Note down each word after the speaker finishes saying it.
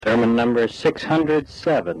Sermon number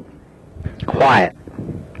 607. Quiet.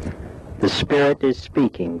 The Spirit is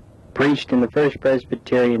Speaking. Preached in the First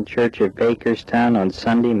Presbyterian Church of Bakerstown on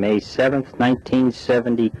Sunday, May 7th,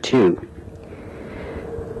 1972.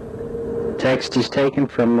 Text is taken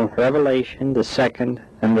from Revelation, the 2nd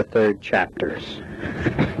and the 3rd chapters.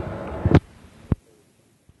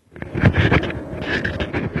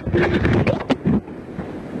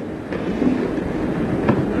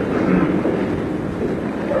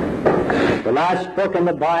 The last book in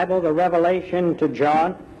the Bible, the Revelation to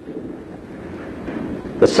John,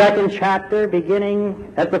 the 2nd chapter,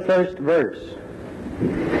 beginning at the 1st verse.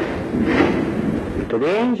 To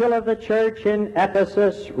the angel of the church in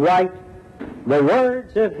Ephesus write, the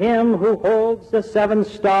words of him who holds the 7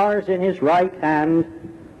 stars in his right hand,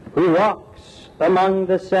 who walks among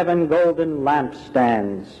the 7 golden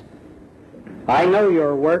lampstands. I know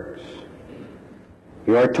your works,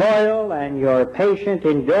 your toil and your patient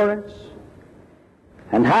endurance,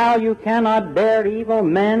 and how you cannot bear evil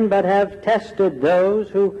men, but have tested those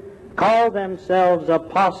who call themselves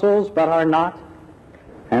apostles but are not,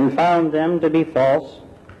 and found them to be false.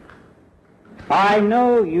 I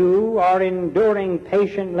know you are enduring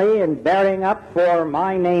patiently and bearing up for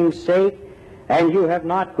my name's sake, and you have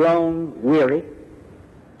not grown weary.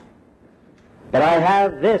 But I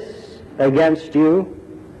have this against you,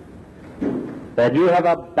 that you have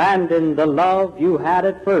abandoned the love you had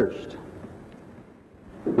at first.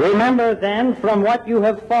 Remember then from what you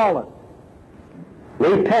have fallen.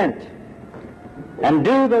 Repent and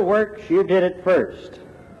do the works you did at first.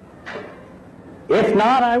 If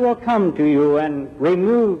not, I will come to you and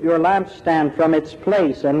remove your lampstand from its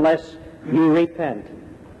place unless you repent.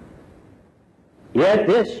 Yet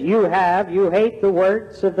this you have, you hate the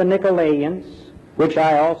works of the Nicolaitans, which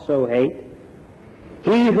I also hate.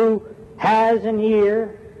 He who has an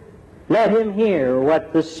ear, let him hear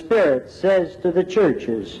what the Spirit says to the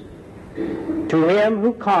churches. To him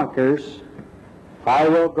who conquers, I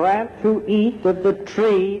will grant to eat of the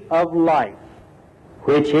tree of life,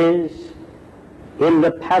 which is in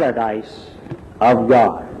the paradise of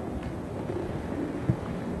God.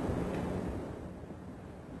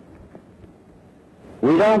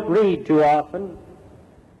 We don't read too often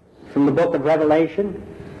from the book of Revelation,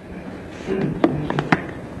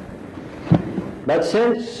 but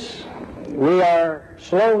since we are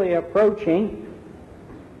slowly approaching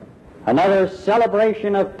another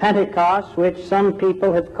celebration of Pentecost, which some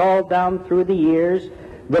people have called down through the years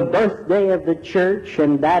the birthday of the church,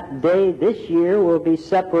 and that day this year will be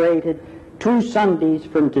separated 2 Sundays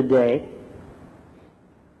from today.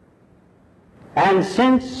 And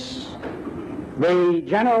since the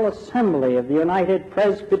General Assembly of the United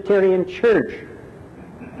Presbyterian Church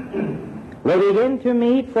will begin to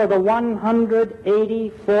meet for the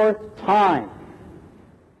 184th time,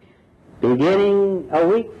 beginning a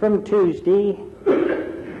week from Tuesday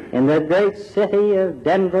in the great city of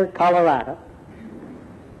Denver, Colorado.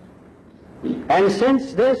 And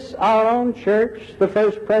since this, our own church, the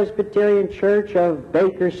First Presbyterian Church of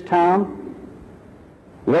Bakerstown,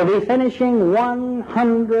 will be finishing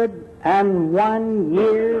 101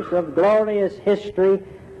 years of glorious history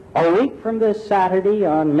a week from this Saturday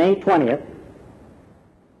on May 20th,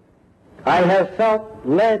 I have felt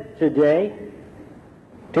led today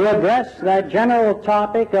to address that general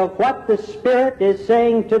topic of what the Spirit is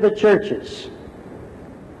saying to the churches.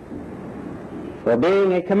 For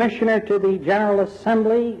being a commissioner to the General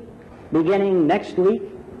Assembly beginning next week,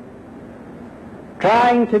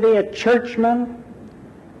 trying to be a churchman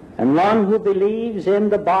and one who believes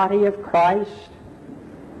in the body of Christ,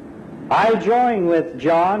 I join with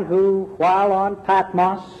John, who, while on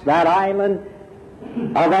Patmos, that island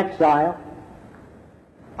of exile,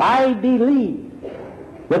 I believe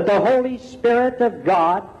that the Holy Spirit of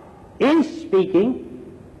God is speaking.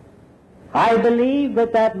 I believe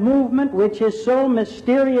that that movement, which is so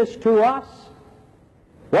mysterious to us,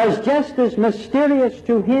 was just as mysterious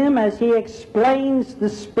to him as he explains the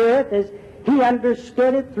Spirit, as he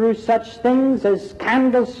understood it through such things as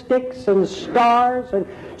candlesticks and stars and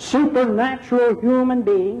supernatural human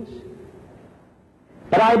beings.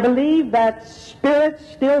 But I believe that Spirit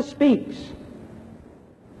still speaks.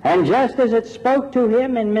 And just as it spoke to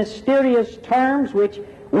him in mysterious terms which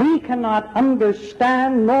we cannot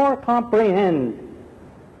understand nor comprehend,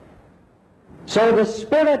 so the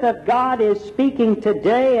Spirit of God is speaking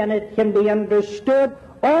today, and it can be understood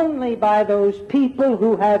only by those people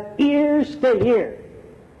who have ears to hear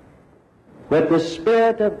what the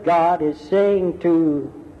Spirit of God is saying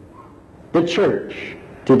to the church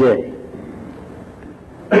today.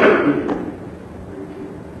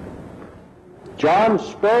 John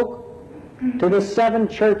spoke to the 7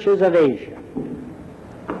 churches of Asia.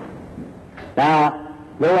 Now,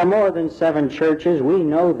 there are more than 7 churches, we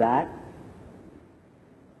know that.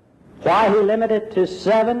 Why he limited to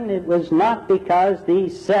 7, it was not because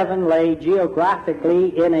these 7 lay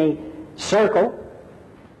geographically in a circle.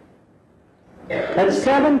 But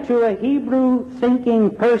 7 to a Hebrew thinking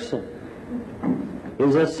person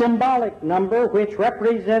is a symbolic number which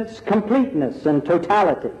represents completeness and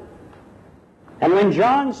totality. And when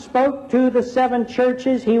John spoke to the 7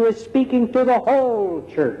 churches, he was speaking to the whole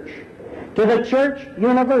church, to the church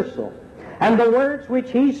universal. And the words which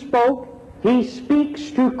he spoke, he speaks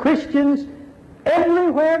to Christians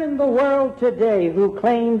everywhere in the world today who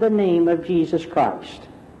claim the name of Jesus Christ.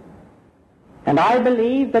 And I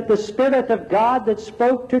believe that the Spirit of God that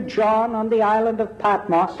spoke to John on the island of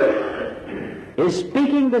Patmos is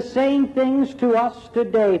speaking the same things to us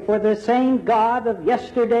today, for the same God of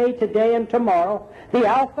yesterday, today, and tomorrow, the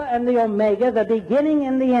Alpha and the Omega, the beginning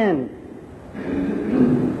and the end,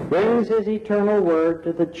 brings his eternal word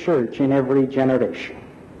to the church in every generation.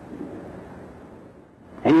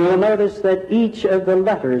 And you'll notice that each of the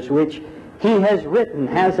letters which he has written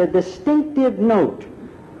has a distinctive note,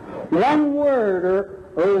 one word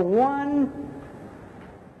or one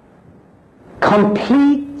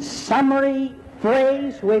complete summary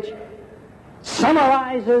phrase which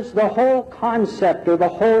summarizes the whole concept or the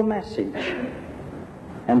whole message.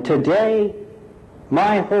 And today,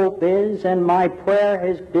 my hope is, and my prayer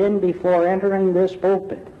has been before entering this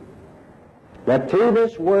pulpit, that through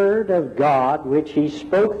this word of God, which he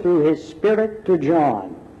spoke through his Spirit to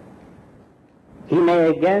John, he may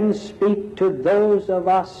again speak to those of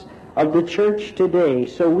us of the church today,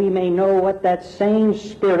 so we may know what that same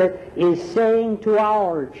Spirit is saying to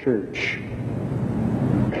our church.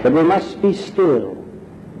 But we must be still,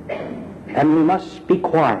 and we must be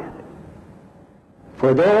quiet.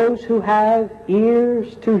 For those who have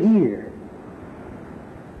ears to hear,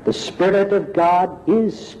 the Spirit of God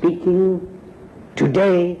is speaking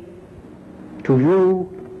today to you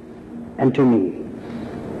and to me.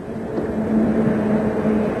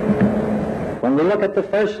 When we look at the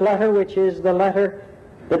first letter, which is the letter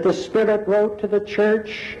that the Spirit wrote to the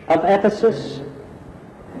church of Ephesus,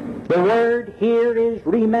 the word here is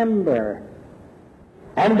remember.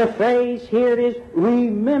 And the phrase here is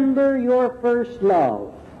remember your first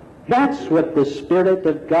love. That's what the Spirit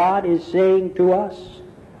of God is saying to us.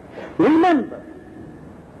 Remember.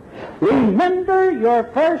 Remember your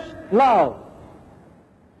first love.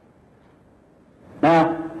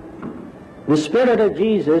 Now, the Spirit of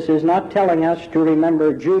Jesus is not telling us to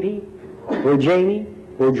remember Judy or Jamie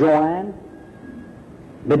or Joanne,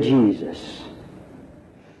 but Jesus.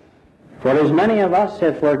 For as many of us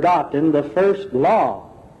have forgotten, the first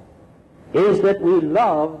law is that we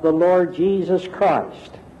love the Lord Jesus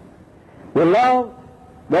Christ. We love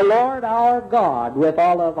the Lord our God with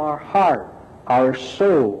all of our heart, our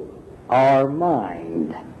soul, our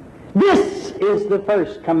mind. This is the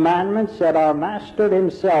first commandment, said our Master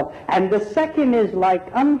himself. And the second is like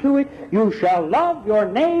unto it, you shall love your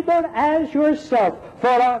neighbor as yourself.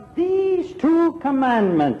 For of these 2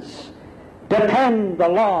 commandments depend the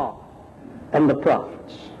law and the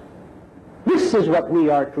prophets. This is what we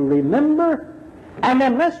are to remember. And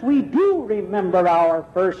unless we do remember our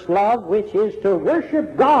first love, which is to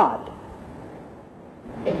worship God,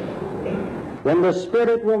 then the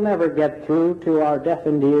Spirit will never get through to our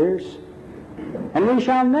deafened ears, and we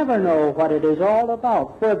shall never know what it is all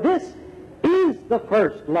about. For this is the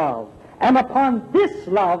first love, and upon this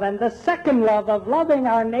love and the second love of loving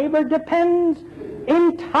our neighbor depends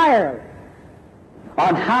entirely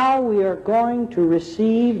on how we are going to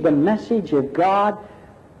receive the message of God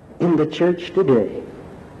in the church today.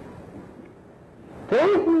 For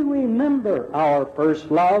if we remember our first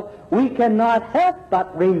love, we cannot help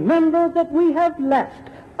but remember that we have left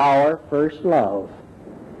our first love.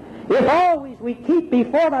 If always we keep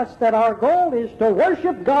before us that our goal is to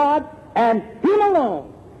worship God and Him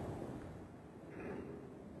alone,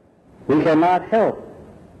 we cannot help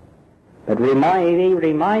but be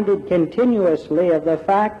reminded continuously of the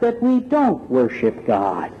fact that we don't worship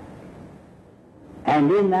God.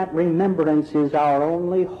 And in that remembrance is our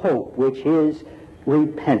only hope, which is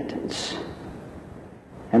repentance.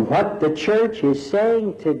 And what the church is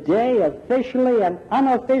saying today, officially and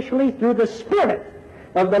unofficially through the Spirit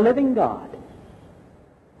of the living God,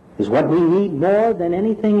 is what we need more than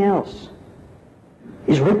anything else,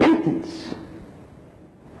 is repentance.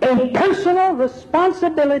 A personal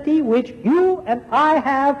responsibility which you and I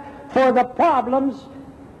have for the problems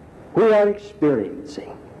we are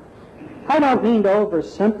experiencing. I don't mean to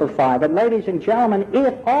oversimplify, but ladies and gentlemen,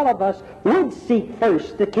 if all of us would seek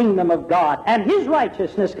first the kingdom of God and His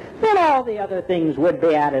righteousness, then all the other things would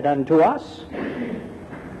be added unto us.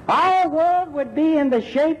 Our world would be in the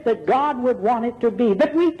shape that God would want it to be.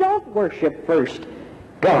 But we don't worship first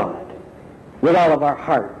God with all of our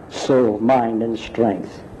heart, soul, mind, and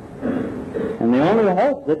strength. And the only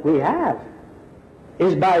hope that we have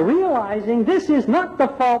is by realizing this is not the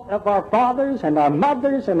fault of our fathers and our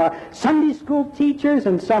mothers and our Sunday school teachers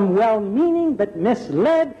and some well-meaning but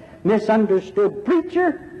misled, misunderstood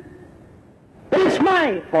preacher, but it's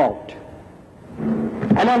my fault.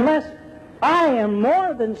 And unless I am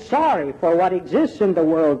more than sorry for what exists in the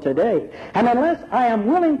world today, and unless I am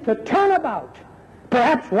willing to turn about,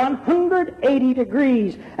 perhaps 180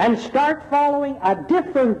 degrees, and start following a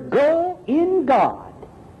different goal in God,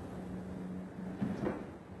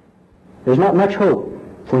 there's not much hope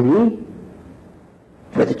for me,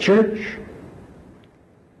 for the church,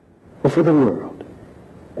 or for the world.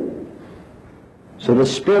 So the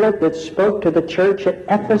Spirit that spoke to the church at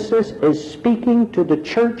Ephesus is speaking to the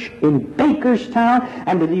church in Bakerstown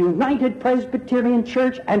and to the United Presbyterian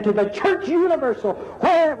Church and to the Church Universal,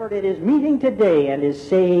 wherever it is meeting today, and is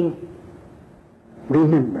saying,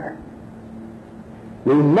 remember.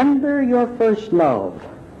 Remember your first love,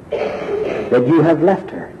 that you have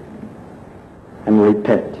left her, and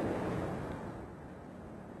repent.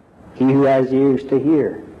 He who has ears to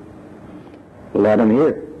hear, let him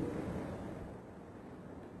hear.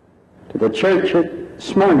 To the church at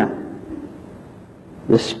Smyrna,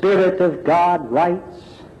 the Spirit of God writes,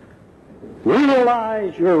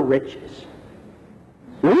 realize your riches.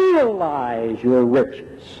 Realize your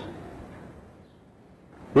riches.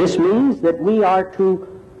 This means that we are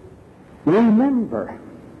to remember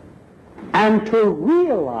and to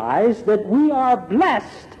realize that we are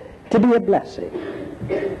blessed to be a blessing.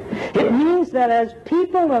 It means that as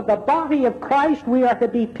people of the body of Christ, we are to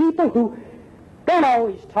be people who don't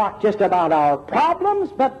always talk just about our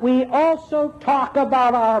problems, but we also talk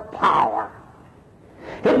about our power.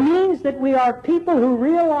 It means that we are people who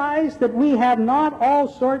realize that we have not all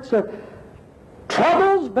sorts of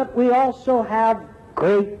troubles, but we also have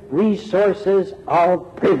great resources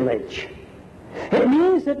of privilege. It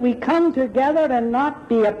means that we come together and not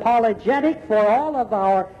be apologetic for all of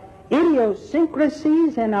our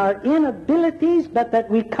idiosyncrasies and our inabilities, but that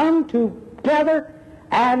we come together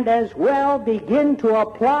and as well begin to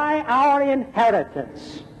apply our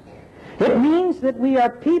inheritance. It means that we are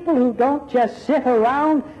people who don't just sit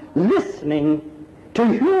around listening to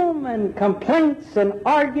human complaints and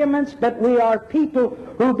arguments, but we are people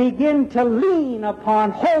who begin to lean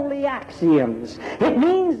upon holy axioms. It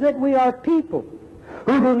means that we are people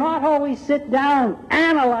who do not always sit down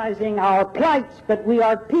analyzing our plights, but we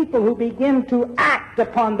are people who begin to act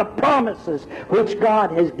upon the promises which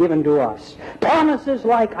God has given to us. Promises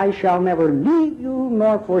like, I shall never leave you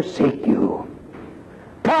nor forsake you.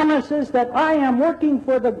 Promises that I am working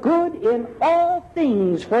for the good in all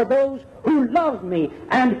things for those who love me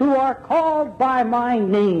and who are called by my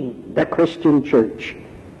name, the Christian church.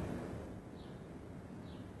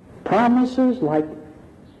 Promises like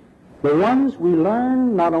the ones we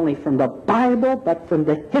learn not only from the Bible, but from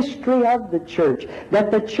the history of the church. That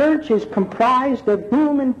the church is comprised of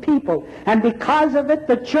human people, and because of it,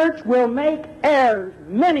 the church will make errors,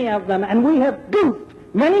 many of them, and we have goofed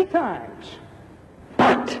many times.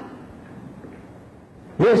 But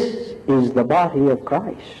this is the body of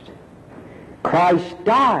Christ. Christ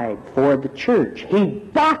died for the church. He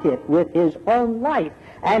bought it with His own life,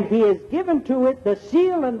 and He has given to it the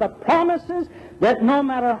seal and the promises that no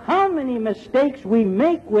matter how many mistakes we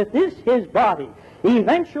make with His body,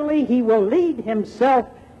 eventually He will lead Himself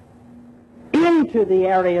into the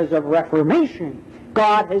areas of reformation.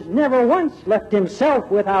 God has never once left Himself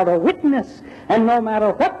without a witness, and no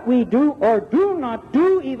matter what we do or do not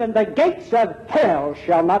do, even the gates of hell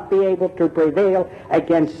shall not be able to prevail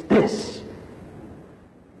against this,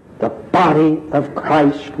 the body of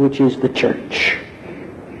Christ, which is the church.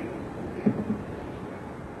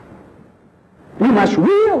 We must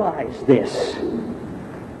realize this.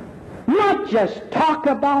 Not just talk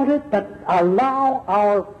about it, but allow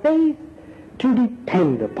our faith to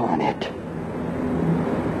depend upon it.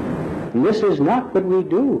 And this is not what we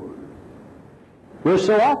do. We're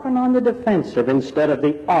so often on the defensive instead of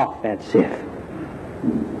the offensive.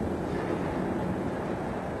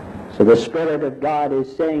 So the Spirit of God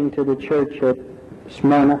is saying to the church at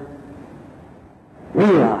Smyrna,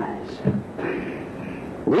 realize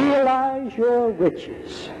your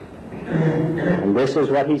riches. And this is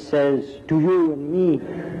what He says to you and me,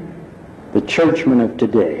 the churchmen of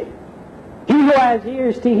today. He who has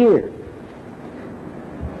ears to hear,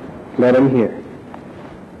 Let him hear.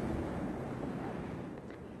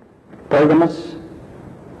 Pergamos,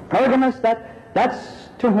 that's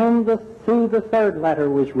to whom through the third letter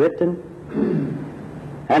was written.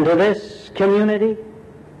 And to this community,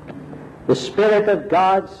 the Spirit of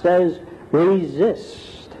God says,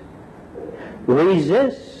 resist.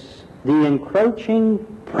 Resist the encroaching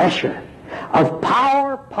pressure of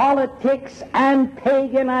power, politics, and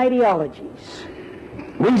pagan ideologies.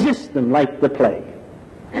 Resist them like the plague.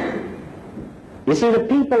 You see, the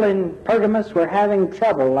people in Pergamos were having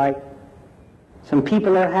trouble like some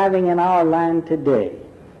people are having in our land today.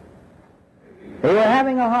 They were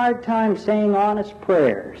having a hard time saying honest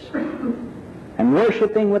prayers and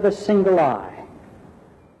worshiping with a single eye.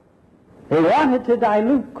 They wanted to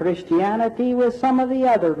dilute Christianity with some of the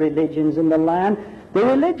other religions in the land, the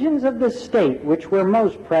religions of the state, which were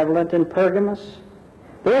most prevalent in Pergamos.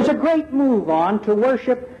 There was a great move on to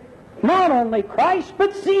worship not only Christ,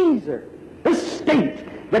 but Caesar, the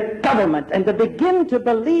state, the government, and to begin to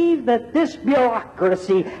believe that this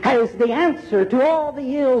bureaucracy has the answer to all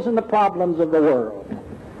the ills and the problems of the world.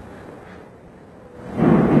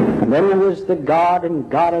 And then there was the god and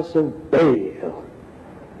goddess of Baal,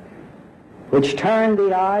 which turned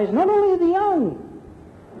the eyes not only of the young,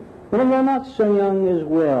 but of the not so young as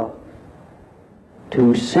well,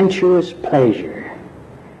 to sensuous pleasure,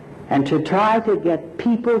 and to try to get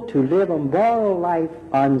people to live a moral life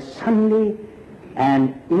on Sunday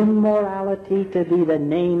and immorality to be the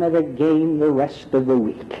name of the game the rest of the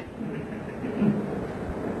week.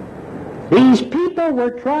 These people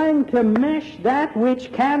were trying to mesh that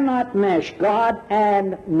which cannot mesh, God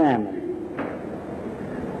and mammon.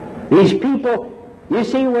 These people, you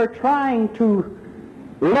see, were trying to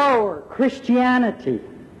lower Christianity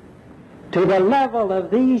to the level of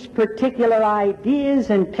these particular ideas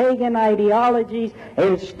and pagan ideologies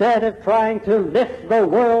instead of trying to lift the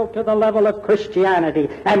world to the level of Christianity.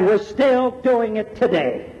 And we're still doing it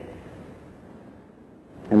today.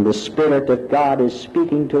 And the Spirit of God is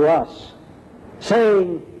speaking to us,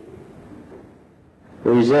 saying,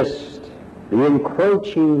 resist the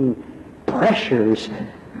encroaching pressures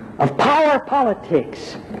of power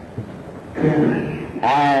politics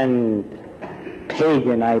and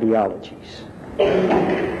pagan ideologies.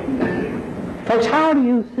 Folks, how do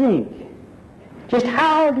you think, just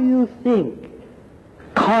how do you think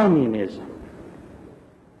communism,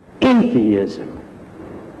 atheism,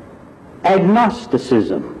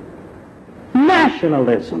 agnosticism,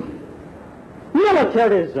 nationalism,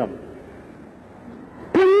 militarism,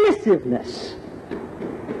 permissiveness,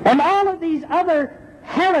 and all of these other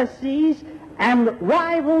heresies and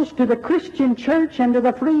rivals to the Christian church and to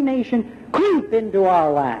the free nation creep into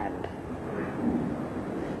our land?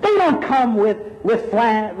 They don't come with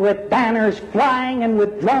banners flying and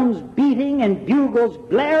with drums beating and bugles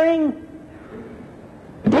blaring.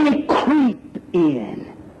 They creep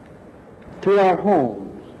in through our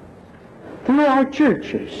homes, through our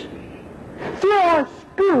churches, through our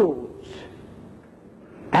schools,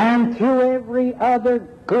 and through every other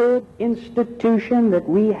good institution that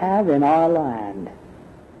we have in our land.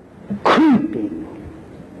 Creeping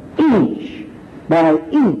inch by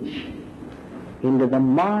inch into the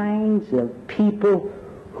minds of people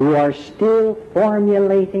who are still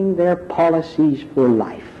formulating their policies for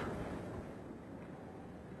life.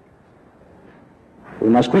 We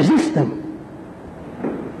must resist them.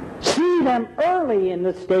 See them early in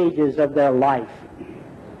the stages of their life.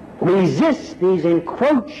 Resist these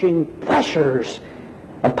encroaching pressures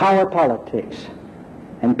of power politics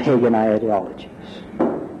and pagan ideologies.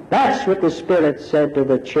 That's what the Spirit said to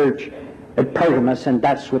the church at Pergamos, and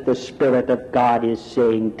that's what the Spirit of God is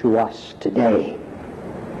saying to us today.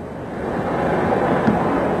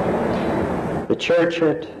 The church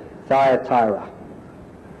at Thyatira.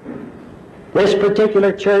 This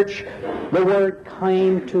particular church, the word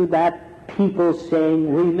came to that people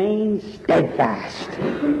saying, remain steadfast.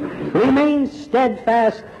 Remain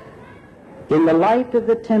steadfast in the light of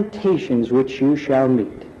the temptations which you shall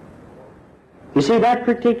meet. You see, that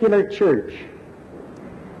particular church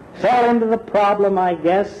fell into the problem, I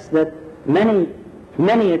guess, that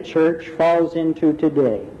many a church falls into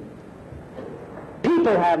today.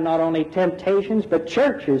 People have not only temptations, but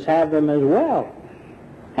churches have them as well.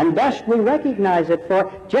 And thus we recognize it,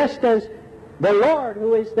 for just as the Lord,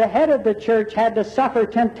 who is the head of the church, had to suffer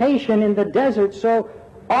temptation in the desert, so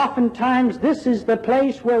oftentimes this is the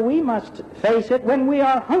place where we must face it when we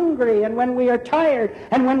are hungry and when we are tired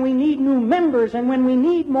and when we need new members and when we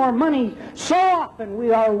need more money. So often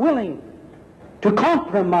we are willing to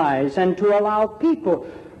compromise and to allow people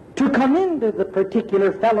to come into the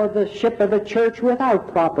particular fellowship of the church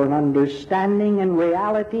without proper understanding and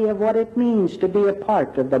reality of what it means to be a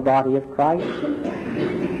part of the body of Christ.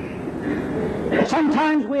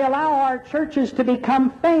 Sometimes we allow our churches to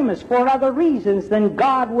become famous for other reasons than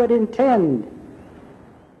God would intend.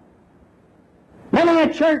 Many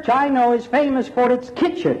a church I know is famous for its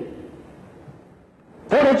kitchen,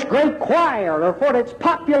 for its great choir, or for its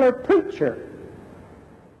popular preacher.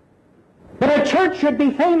 But a church should be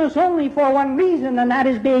famous only for one reason, and that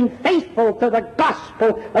is being faithful to the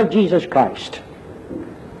gospel of Jesus Christ.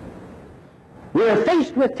 We are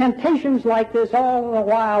faced with temptations like this all the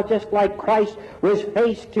while, just like Christ was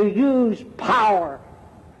faced to use power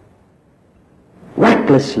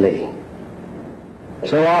recklessly.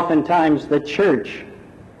 So oftentimes the church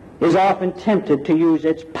is often tempted to use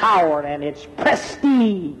its power and its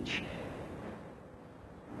prestige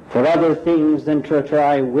for other things than to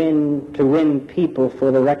try to win people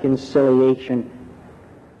for the reconciliation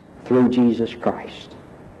through Jesus Christ.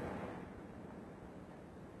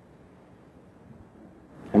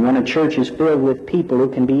 And when a church is filled with people who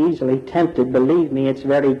can be easily tempted, believe me, it's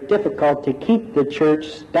very difficult to keep the church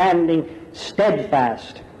standing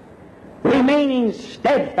steadfast, remaining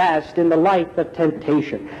steadfast in the light of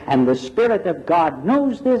temptation. And the Spirit of God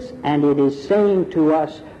knows this, and it is saying to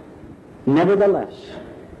us, nevertheless,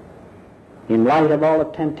 in light of all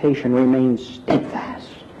of temptation, remain steadfast.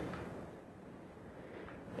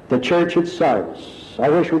 The church at Sardis. I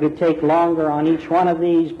wish we could take longer on each one of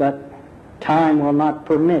these, but time will not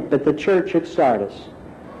permit. But the church at Sardis,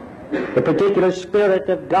 the particular Spirit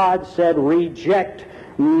of God said, reject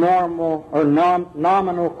normal or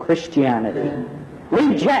nominal Christianity.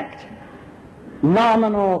 Reject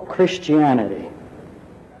nominal Christianity.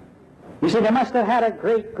 You see, they must have had a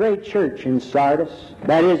great, great church in Sardis.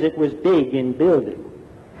 That is, it was big in building.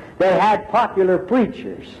 They had popular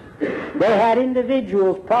preachers. They had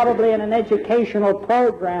individuals, probably in an educational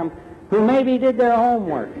program, who maybe did their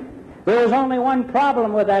homework. There was only one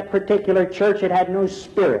problem with that particular church. It had no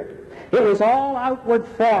spirit. It was all outward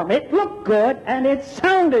form. It looked good and it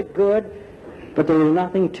sounded good, but there was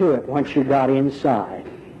nothing to it once you got inside.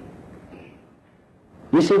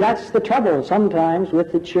 You see, that's the trouble sometimes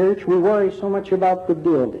with the church. We worry so much about the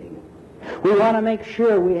building. We want to make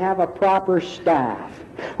sure we have a proper staff.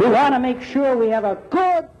 We want to make sure we have a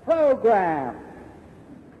good program.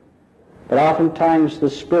 But oftentimes the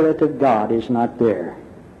Spirit of God is not there.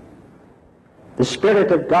 The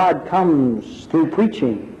Spirit of God comes through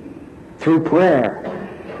preaching, through prayer.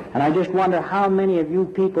 And I just wonder how many of you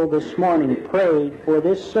people this morning prayed for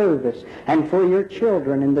this service and for your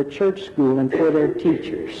children in the church school and for their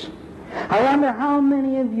teachers. I wonder how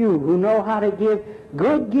many of you who know how to give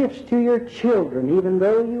good gifts to your children, even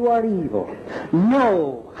though you are evil,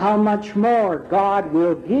 know how much more God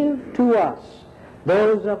will give to us,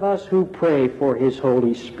 those of us who pray for His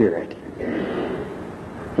Holy Spirit.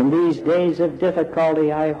 In these days of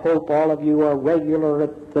difficulty, I hope all of you are regular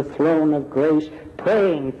at the throne of grace,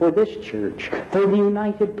 praying for this church, for the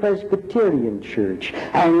United Presbyterian Church,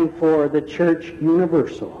 and for the Church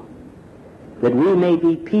Universal, that we may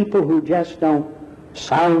be people who just don't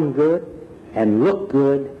sound good and look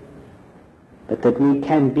good, but that we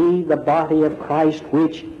can be the body of Christ,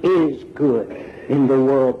 which is good in the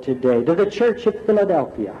world today. To the Church of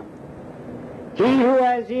Philadelphia, he who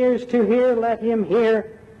has ears to hear, let him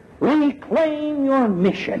hear. Reclaim your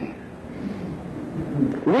mission.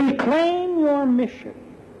 Reclaim your mission.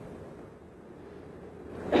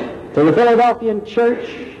 To the Philadelphian church,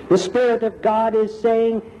 the Spirit of God is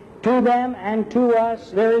saying to them and to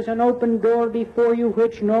us, there is an open door before you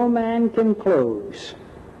which no man can close.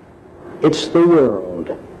 It's the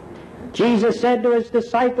world. Jesus said to His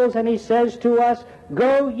disciples, and He says to us,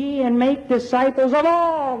 go ye and make disciples of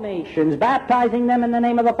all nations, baptizing them in the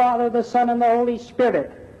name of the Father, the Son, and the Holy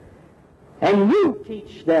Spirit. And you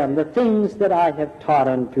teach them the things that I have taught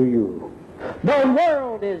unto you. The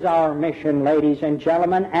world is our mission, ladies and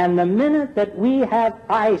gentlemen, and the minute that we have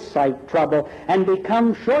eyesight trouble and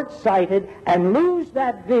become short-sighted and lose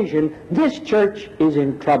that vision, this church is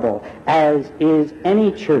in trouble, as is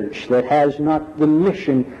any church that has not the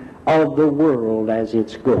mission of the world as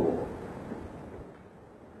its goal.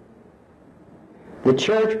 The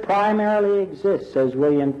church primarily exists, says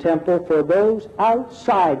William Temple, for those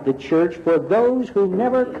outside the church, for those who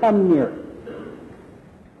never come near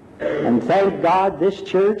it. And thank God this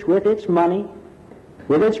church, with its money,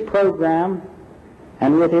 with its program,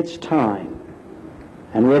 and with its time,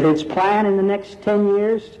 and with its plan in the next 10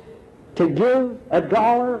 years to give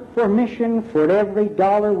 $1 for mission for every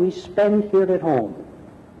 $1 we spend here at home.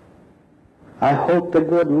 I hope the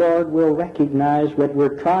good Lord will recognize what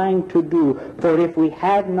we're trying to do, for if we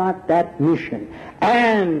have not that mission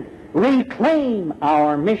and reclaim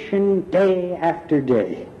our mission day after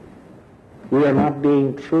day, we are not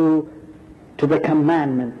being true to the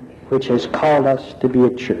commandment which has called us to be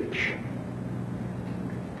a church.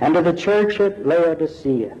 And to the church at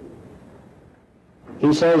Laodicea,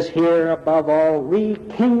 he says here, above all,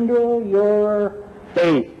 rekindle your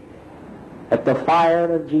faith at the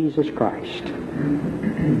fire of Jesus Christ.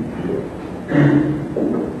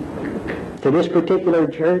 To this particular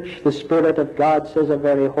church, the Spirit of God says a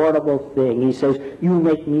very horrible thing. He says, you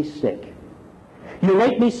make me sick. You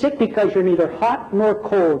make me sick because you're neither hot nor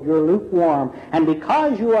cold. You're lukewarm. And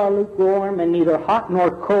because you are lukewarm and neither hot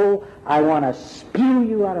nor cold, I want to spew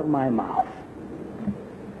you out of my mouth.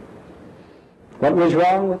 What was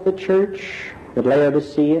wrong with the church at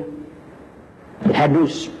Laodicea? It had no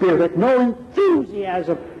spirit, no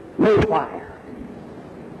enthusiasm, no fire.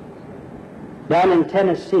 Down in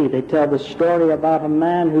Tennessee, they tell the story about a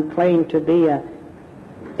man who claimed to be an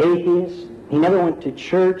atheist. He never went to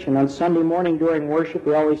church, and on Sunday morning during worship,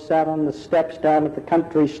 he always sat on the steps down at the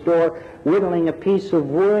country store, whittling a piece of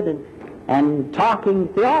wood and talking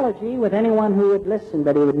theology with anyone who would listen,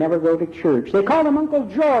 but he would never go to church. They called him Uncle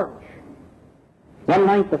George. One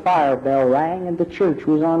night the fire bell rang, and the church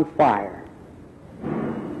was on fire.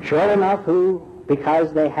 Sure enough,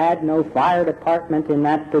 because they had no fire department in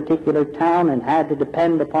that particular town and had to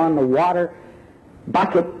depend upon the water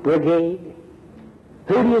bucket brigade,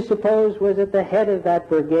 who do you suppose was at the head of that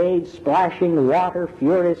brigade, splashing water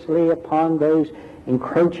furiously upon those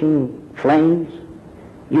encroaching flames?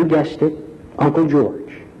 You guessed it, Uncle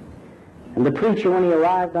George. And the preacher, when he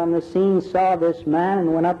arrived on the scene, saw this man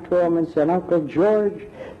and went up to him and said, Uncle George,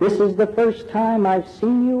 this is the first time I've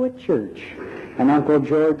seen you at church. And Uncle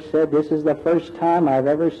George said, this is the first time I've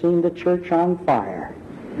ever seen the church on fire.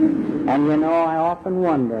 And you know, I often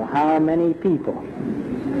wonder how many people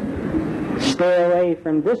stay away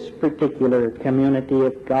from this particular community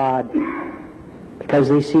of God because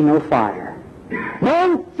they see no fire,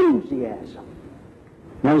 no enthusiasm,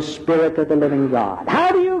 no spirit of the living God.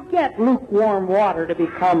 How do you get lukewarm water to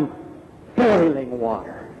become boiling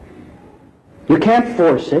water? You can't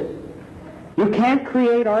force it. You can't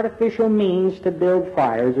create artificial means to build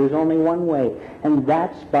fires. There's only one way, and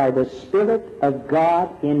that's by the Spirit of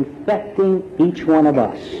God infecting each one of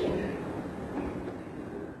us.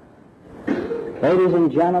 Ladies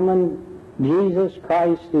and gentlemen, Jesus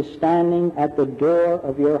Christ is standing at the door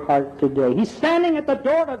of your heart today. He's standing at the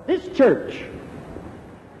door of this church.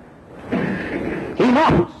 He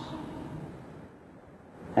knocks.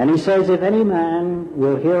 And he says, if any man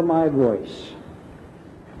will hear my voice,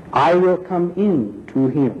 I will come in to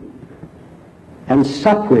him and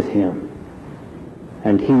sup with him,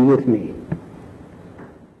 and he with me.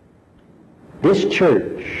 This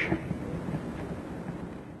church,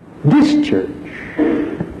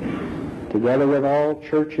 together with all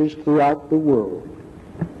churches throughout the world,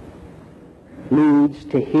 needs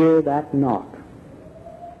to hear that knock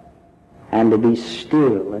and to be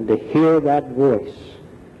still and to hear that voice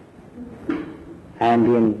and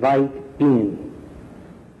invite in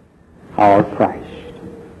our Christ.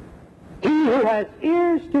 He who has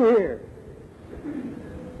ears to hear,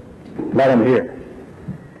 let him hear.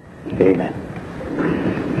 Amen.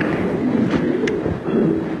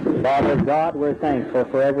 Father God, we're thankful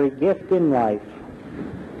for every gift in life.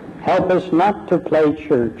 Help us not to play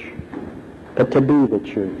church, but to be the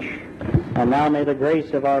church. And now may the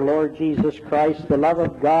grace of our Lord Jesus Christ, the love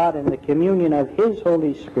of God, and the communion of His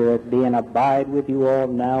Holy Spirit be and abide with you all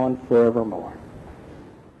now and forevermore.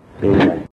 Amen.